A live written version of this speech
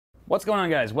What's going on,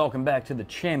 guys? Welcome back to the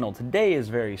channel. Today is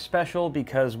very special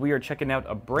because we are checking out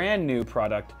a brand new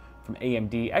product from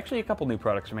AMD, actually a couple new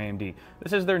products from AMD.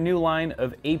 This is their new line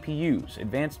of APUs,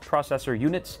 Advanced Processor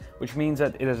Units, which means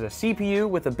that it is a CPU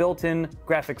with a built-in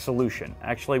graphics solution.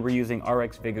 Actually, we're using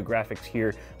RX Vega graphics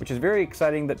here, which is very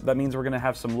exciting. That means we're going to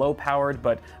have some low-powered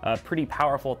but pretty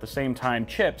powerful at the same time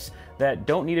chips that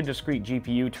don't need a discrete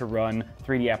GPU to run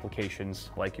 3D applications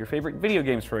like your favorite video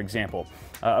games, for example.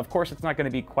 Of course, it's not going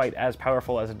to be quite as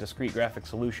powerful as a discrete graphics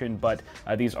solution, but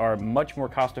these are much more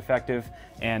cost-effective,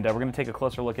 and we're going to take a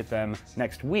closer look at them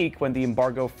next week when the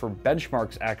embargo for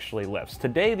benchmarks actually lifts.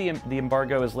 Today, the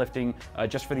embargo is lifting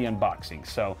just for the unboxing,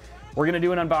 so we're going to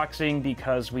do an unboxing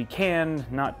because we can,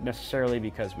 not necessarily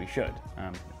because we should.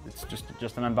 It's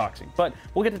just an unboxing. But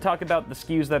we'll get to talk about the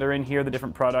SKUs that are in here, the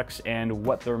different products, and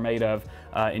what they're made of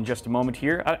in just a moment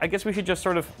here. I guess we should just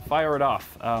sort of fire it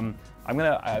off.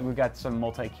 We've got some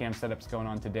multi-cam setups going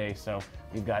on today, so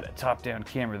we've got a top-down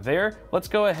camera there. Let's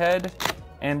go ahead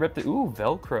and rip the, ooh,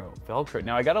 Velcro.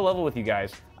 Now I gotta level with you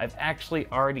guys. I've actually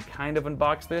already kind of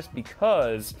unboxed this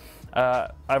because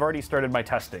I've already started my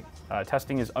testing.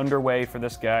 Testing is underway for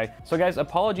this guy. So guys,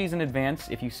 apologies in advance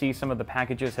if you see some of the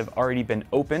packages have already been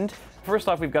opened. First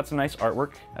off, we've got some nice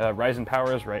artwork. Ryzen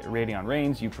powers, Radeon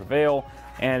reigns, you prevail.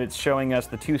 And it's showing us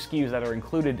the two SKUs that are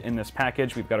included in this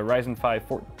package. We've got a Ryzen 5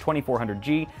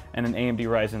 2400G and an AMD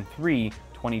Ryzen 3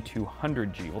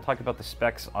 2200G. We'll talk about the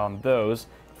specs on those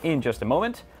in just a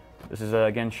moment. This is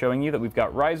again showing you that we've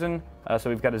got Ryzen, so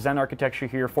we've got a Zen architecture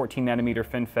here, 14 nanometer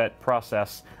FinFET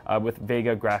process with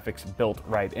Vega graphics built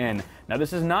right in. Now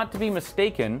this is not to be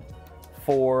mistaken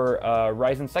for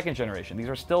Ryzen 2nd generation. These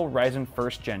are still Ryzen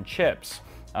 1st gen chips.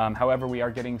 However, we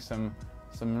are getting some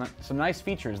nice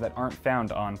features that aren't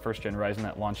found on 1st gen Ryzen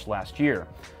that launched last year.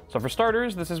 So for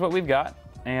starters, this is what we've got,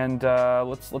 and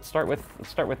let's start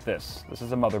with this. This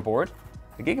is a motherboard,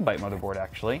 a Gigabyte motherboard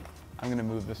actually. I'm going to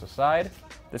move this aside.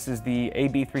 This is the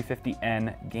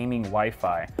AB350N gaming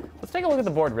Wi-Fi. Let's take a look at the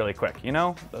board really quick. You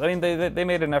know, I mean, they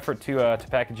made an effort to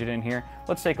package it in here.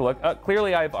 Let's take a look.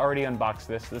 Clearly, I've already unboxed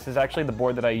this. This is actually the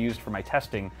board that I used for my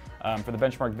testing for the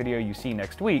benchmark video you see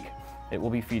next week. It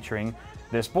will be featuring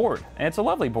this board, and it's a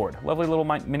lovely board. Lovely little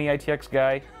mini ITX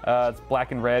guy. It's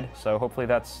black and red, so hopefully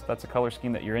that's a color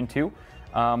scheme that you're into.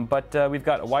 We've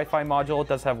got a Wi-Fi module. It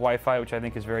does have Wi-Fi, which I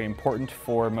think is very important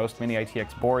for most mini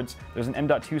ITX boards. There's an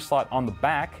M.2 slot on the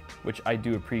back, which I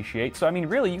do appreciate. So, I mean,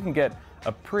 really, you can get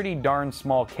a pretty darn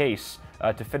small case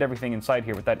to fit everything inside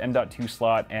here with that M.2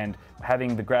 slot and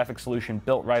having the graphics solution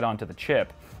built right onto the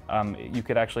chip. You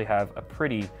could actually have a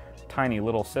pretty tiny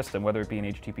little system, whether it be an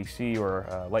HTPC or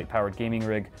a light-powered gaming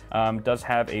rig. Does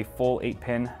have a full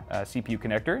 8-pin CPU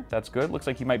connector. That's good. Looks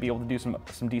like you might be able to do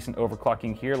some decent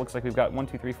overclocking here. Looks like we've got 1,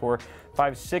 2, 3, 4,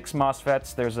 5, 6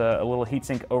 MOSFETs. There's a little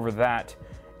heatsink over that,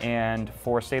 and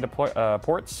 4 SATA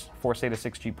ports, 4 SATA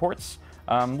 6G ports.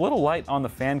 Little light on the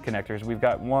fan connectors. We've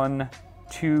got 1,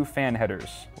 2 fan headers.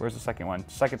 Where's the second one?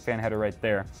 Second fan header right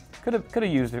there. Could have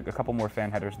used a couple more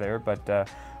fan headers there, but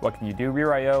what can you do?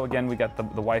 Rear I/O, again, we got the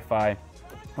Wi-Fi,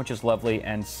 which is lovely,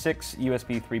 and 6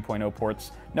 USB 3.0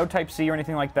 ports. No Type-C or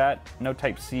anything like that. No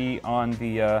Type-C on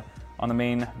the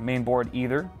main board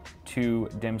either. 2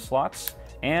 DIMM slots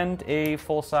and a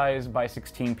full-size by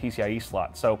 16 PCIe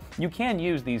slot. So you can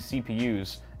use these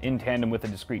CPUs in tandem with a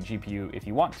discrete GPU if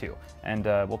you want to, and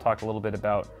we'll talk a little bit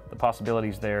about the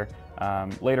possibilities there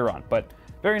later on. But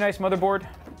very nice motherboard.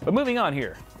 But moving on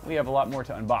here, we have a lot more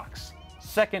to unbox.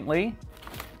 Secondly,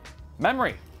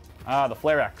 memory. The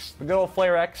FlareX, the good old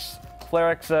FlareX.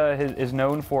 FlareX is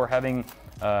known for having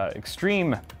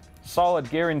extreme, solid,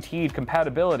 guaranteed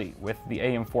compatibility with the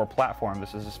AM4 platform.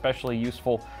 This is especially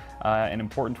useful and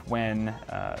important when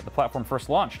the platform first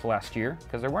launched last year,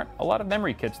 because there weren't a lot of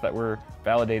memory kits that were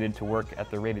validated to work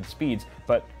at the rated speeds,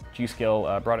 but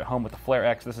G.Skill brought it home with the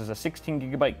FlareX. This is a 16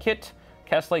 gigabyte kit,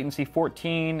 cast latency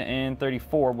 14 and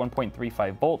 34,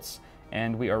 1.35 volts,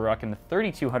 and we are rocking the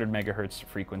 3200 megahertz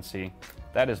frequency.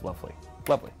 That is lovely,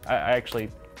 lovely. I actually,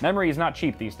 memory is not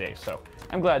cheap these days, so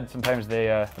I'm glad sometimes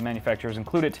the manufacturers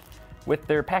include it with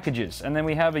their packages. And then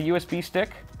we have a USB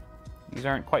stick. These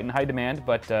aren't quite in high demand,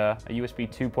 but a USB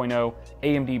 2.0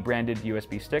 AMD branded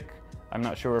USB stick. I'm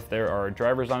not sure if there are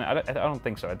drivers on it. I don't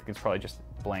think so. I think it's probably just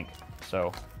blank.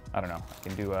 So I don't know. I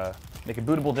can do make a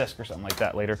bootable disk or something like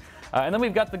that later. And then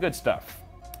we've got the good stuff.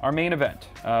 Our main event,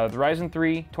 the Ryzen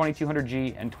 3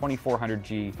 2200G and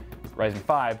 2400G Ryzen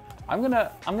 5. I'm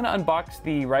gonna unbox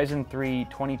the Ryzen 3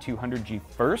 2200G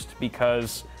first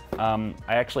because I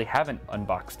actually haven't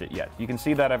unboxed it yet. You can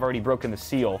see that I've already broken the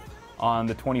seal on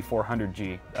the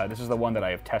 2400G. This is the one that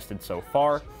I have tested so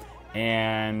far.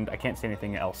 And I can't say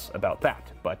anything else about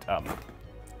that, but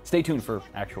stay tuned for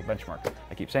actual benchmark.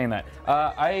 I keep saying that.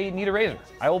 I need a razor.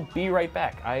 I will be right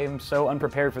back. I am so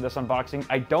unprepared for this unboxing.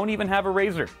 I don't even have a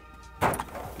razor.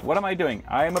 What am I doing?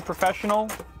 I am a professional.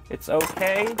 It's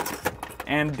okay.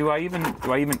 And do I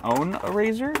even own a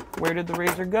razor? Where did the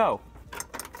razor go?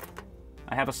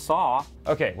 I have a saw.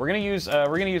 Okay, we're gonna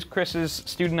use Chris's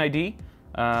student ID.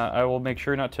 I will make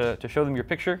sure not to show them your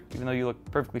picture, even though you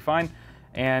look perfectly fine.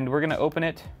 And we're gonna open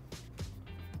it.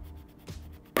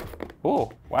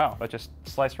 Oh, wow, that just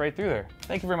sliced right through there.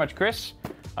 Thank you very much, Chris.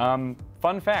 Fun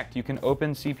fact, you can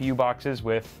open CPU boxes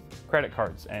with credit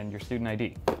cards and your student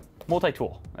ID.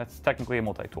 Multi-tool, that's technically a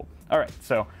multi-tool. All right,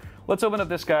 so let's open up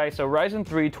this guy. So Ryzen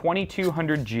 3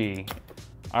 2600G.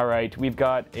 All right, we've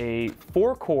got a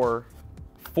 4-core,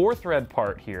 4-thread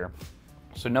part here.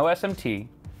 So no SMT.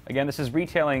 Again, this is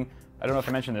retailing, I don't know if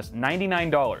I mentioned this,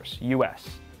 $99 US.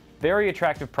 Very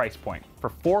attractive price point for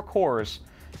 4 cores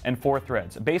and 4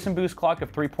 threads. A base and boost clock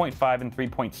of 3.5 and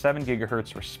 3.7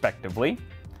 gigahertz respectively.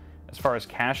 As far as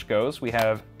cache goes, we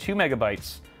have 2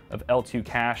 megabytes of L2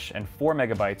 cache and 4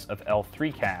 megabytes of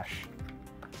L3 cache.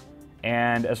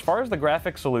 And as far as the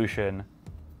graphics solution,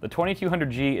 the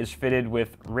 2200G is fitted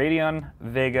with Radeon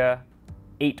Vega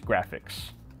 8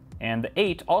 graphics. And the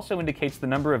 8 also indicates the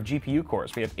number of GPU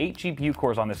cores. We have 8 GPU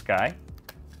cores on this guy.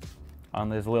 On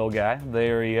this little guy.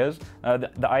 There he is. The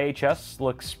IHS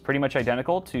looks pretty much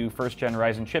identical to first-gen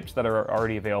Ryzen chips that are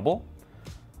already available.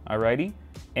 Alrighty.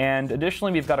 And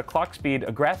additionally, we've got a clock speed,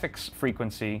 a graphics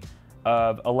frequency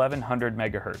of 1100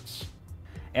 megahertz.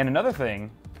 And another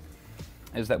thing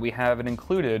is that we have an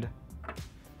included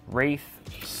Wraith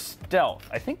Stealth.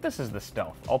 I think this is the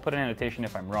Stealth. I'll put an annotation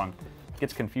if I'm wrong. It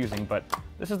gets confusing, but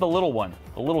this is the little one,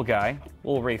 the little guy,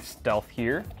 little Wraith Stealth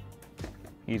here.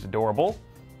 He's adorable.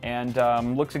 And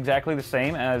looks exactly the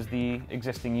same as the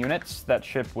existing units that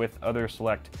ship with other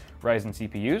select Ryzen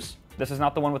CPUs. This is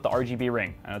not the one with the RGB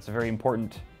ring. It's a very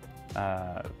important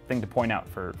thing to point out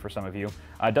for some of you.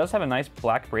 It does have a nice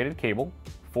black braided cable,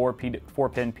 4-pin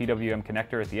PWM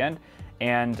connector at the end,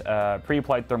 and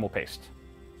pre-applied thermal paste.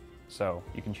 So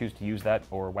you can choose to use that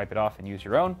or wipe it off and use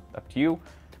your own, up to you.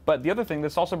 But the other thing,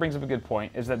 this also brings up a good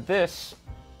point, is that this,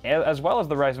 as well as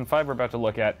the Ryzen 5 we're about to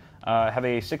look at, have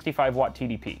a 65 watt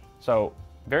TDP. So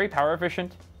very power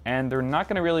efficient, and they're not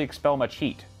gonna really expel much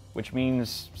heat, which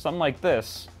means something like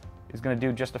this is gonna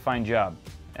do just a fine job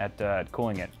at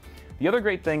cooling it. The other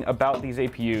great thing about these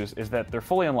APUs is that they're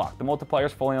fully unlocked. The multiplier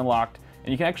is fully unlocked,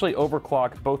 and you can actually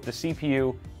overclock both the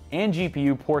CPU and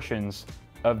GPU portions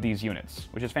of these units,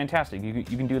 which is fantastic. You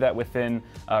can do that within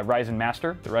Ryzen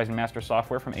Master, the Ryzen Master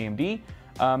software from AMD.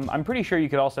 I'm pretty sure you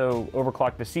could also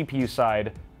overclock the CPU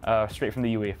side straight from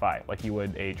the UEFI, like you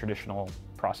would a traditional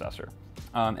processor.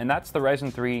 And that's the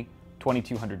Ryzen 3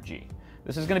 2200G.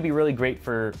 This is going to be really great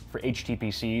for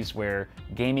HTPCs where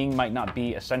gaming might not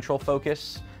be a central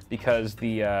focus because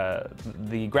the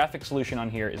graphics solution on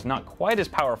here is not quite as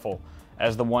powerful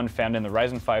as the one found in the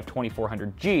Ryzen 5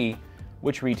 2400G,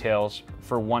 which retails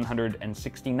for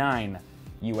 $169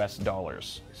 US.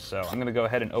 So I'm going to go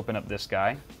ahead and open up this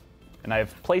guy. And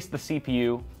I've placed the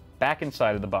CPU back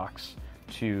inside of the box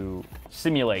to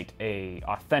simulate a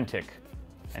authentic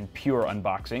and pure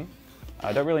unboxing.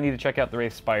 I don't really need to check out the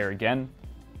Wraith Spire again.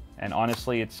 And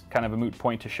honestly, it's kind of a moot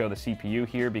point to show the CPU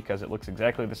here because it looks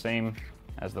exactly the same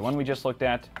as the one we just looked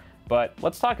at. But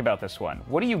let's talk about this one.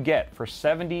 What do you get for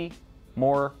 $70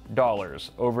 more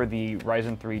over the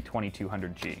Ryzen 3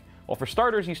 2200G? Well, for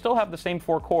starters, you still have the same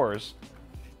 4 cores,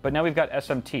 but now we've got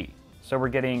SMT. So we're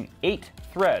getting 8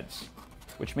 threads,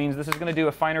 which means this is going to do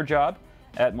a finer job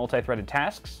at multi-threaded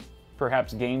tasks,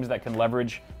 perhaps games that can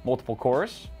leverage multiple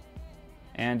cores,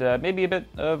 and maybe a bit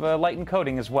of light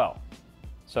encoding as well.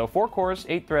 So 4 cores,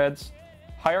 8 threads,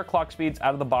 higher clock speeds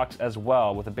out of the box as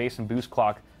well, with a base and boost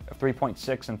clock of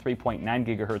 3.6 and 3.9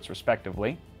 gigahertz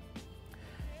respectively.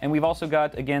 And we've also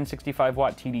got, again, 65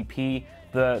 watt TDP.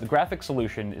 The graphics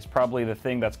solution is probably the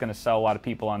thing that's going to sell a lot of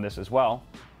people on this as well,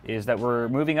 is that we're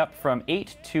moving up from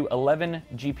 8 to 11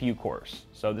 GPU cores.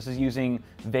 So this is using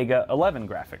Vega 11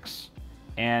 graphics.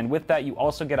 And with that, you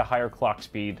also get a higher clock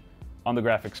speed on the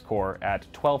graphics core at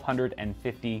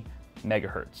 1250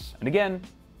 megahertz. And again,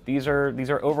 these are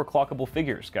overclockable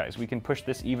figures, guys. We can push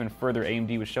this even further.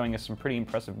 AMD was showing us some pretty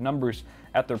impressive numbers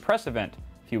at their press event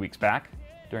a few weeks back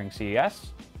during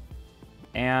CES.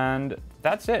 And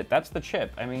that's it. That's the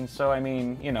chip. I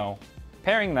mean, you know,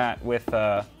 pairing that with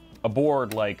a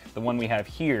board like the one we have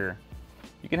here,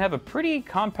 you can have a pretty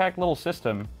compact little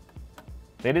system.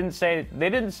 They didn't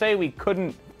say we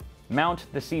couldn't mount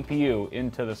the CPU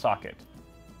into the socket.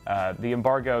 The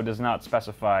embargo does not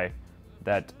specify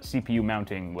that CPU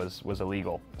mounting was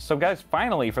illegal. So guys,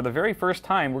 finally, for the very first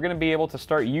time, we're going to be able to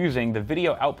start using the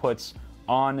video outputs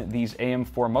on these AM4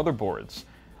 motherboards.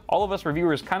 All of us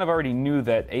reviewers kind of already knew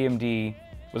that AMD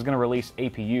was going to release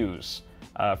APUs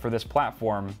for this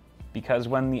platform, because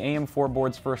when the AM4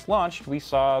 boards first launched, we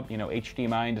saw, you know,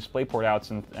 HDMI and DisplayPort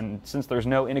outs, and since there's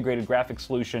no integrated graphics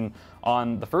solution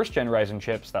on the first gen Ryzen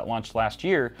chips that launched last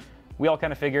year, we all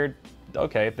kind of figured,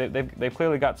 okay, they've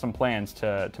clearly got some plans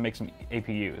to make some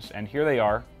APUs, and here they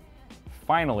are,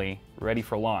 finally ready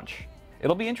for launch.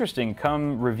 It'll be interesting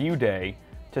come review day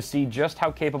to see just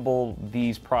how capable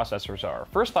these processors are.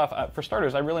 First off, for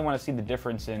starters, I really want to see the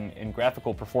difference in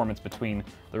graphical performance between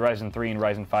the Ryzen 3 and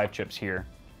Ryzen 5 chips here.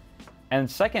 And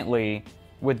secondly,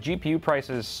 with GPU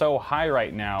prices so high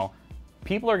right now,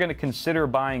 people are going to consider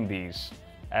buying these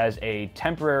as a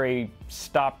temporary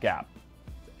stopgap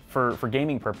for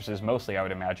gaming purposes, mostly, I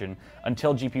would imagine,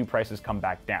 until GPU prices come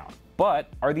back down. But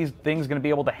are these things going to be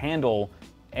able to handle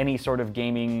any sort of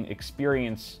gaming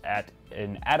experience at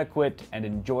an adequate and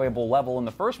enjoyable level in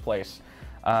the first place?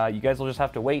 You guys will just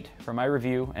have to wait for my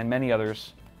review and many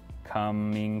others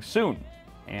coming soon.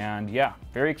 And yeah,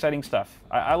 very exciting stuff.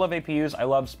 I love APUs. I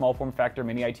love small form factor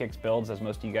mini ITX builds, as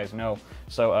most of you guys know.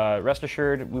 So rest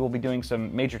assured, we will be doing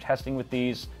some major testing with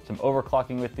these, some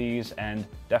overclocking with these, and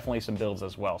definitely some builds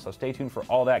as well. So stay tuned for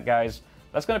all that, guys.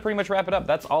 That's going to pretty much wrap it up.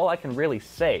 That's all I can really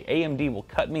say. AMD will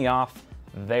cut me off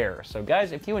there. So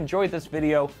guys, if you enjoyed this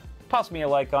video, toss me a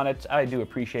like on it. I do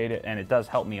appreciate it, and it does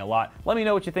help me a lot. Let me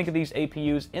know what you think of these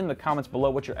APUs in the comments below,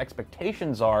 what your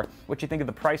expectations are, what you think of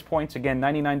the price points. Again,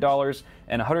 $99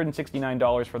 and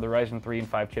 $169 for the Ryzen 3 and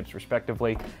 5 chips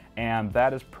respectively. And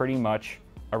that is pretty much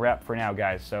a wrap for now,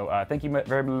 guys. So thank you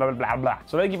very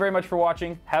much for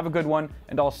watching. Have a good one,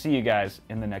 and I'll see you guys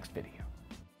in the next video.